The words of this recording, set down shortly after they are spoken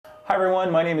Hi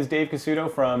everyone, my name is Dave Casuto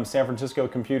from San Francisco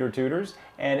Computer Tutors,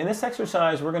 and in this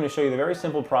exercise we're going to show you the very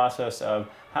simple process of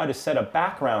how to set a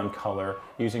background color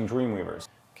using Dreamweavers.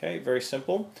 Okay, very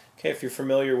simple. Okay, if you're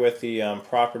familiar with the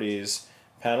Properties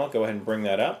panel, go ahead and bring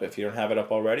that up. If you don't have it up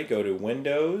already, go to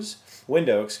Window,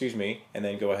 and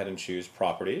then go ahead and choose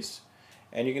Properties.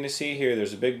 And you're going to see here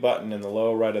there's a big button in the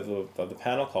lower right of the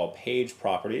panel called Page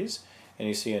Properties, and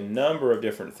you see a number of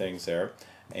different things there,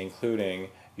 including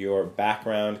your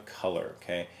background color.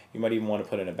 Okay, you might even want to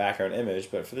put in a background image,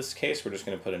 but for this case we're just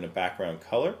going to put in a background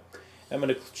color. I'm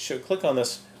going to click on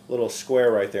this little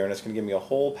square right there, and it's going to give me a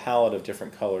whole palette of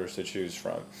different colors to choose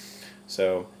from.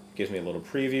 So it gives me a little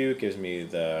preview, it gives me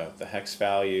the hex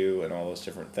value and all those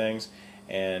different things,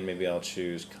 and maybe I'll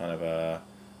choose kind of a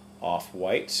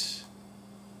off-white,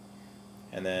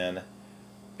 and then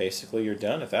basically you're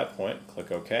done at that point. Click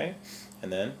OK,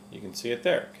 and then you can see it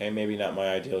there. Okay, maybe not my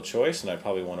ideal choice, and I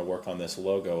probably want to work on this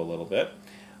logo a little bit,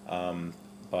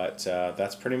 but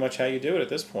that's pretty much how you do it at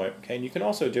this point. Okay, and you can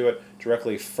also do it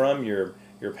directly from your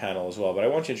panel as well, but I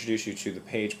want to introduce you to the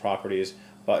Page Properties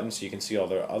button so you can see all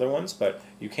the other ones, but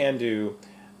you can do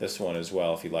this one as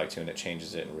well if you'd like to, and it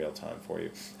changes it in real time for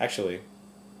you. Actually,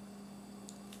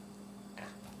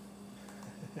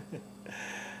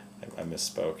 I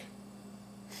misspoke.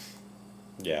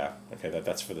 Yeah, okay,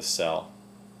 that's for the cell.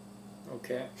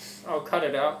 Okay, I'll cut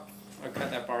it out. I'll cut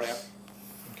that part out.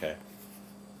 Okay.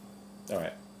 All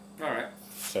right. All right.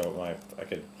 So I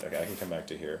can come back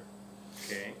to here.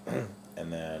 Okay.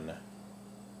 And then,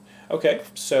 okay,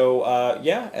 so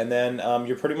yeah, and then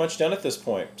you're pretty much done at this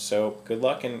point. So good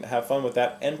luck and have fun with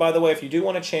that. And by the way, if you do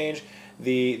want to change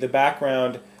the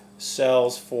background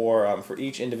cells for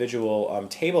each individual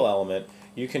table element,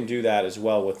 you can do that as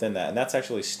well within that, and that's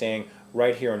actually staying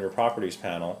right here on your Properties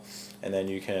panel, and then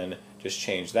you can just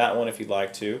change that one if you'd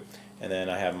like to, and then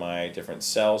I have my different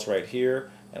cells right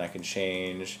here, and I can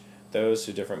change those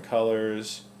to different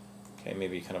colors, okay,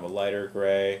 maybe kind of a lighter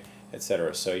gray,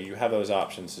 etc. So you have those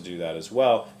options to do that as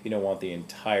well if you don't want the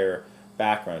entire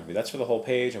background to be. That's for the whole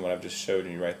page, and what I've just showed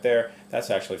you right there, that's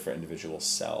actually for individual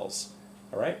cells.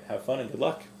 Alright, have fun and good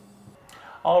luck.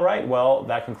 Alright, well,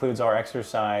 that concludes our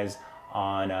exercise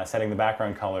on setting the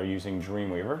background color using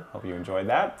Dreamweaver. Hope you enjoyed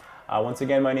that. Once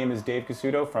again, my name is Dave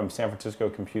Casuto from San Francisco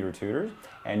Computer Tutors,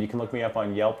 and you can look me up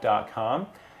on Yelp.com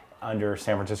under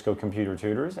San Francisco Computer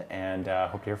Tutors, and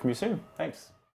hope to hear from you soon. Thanks.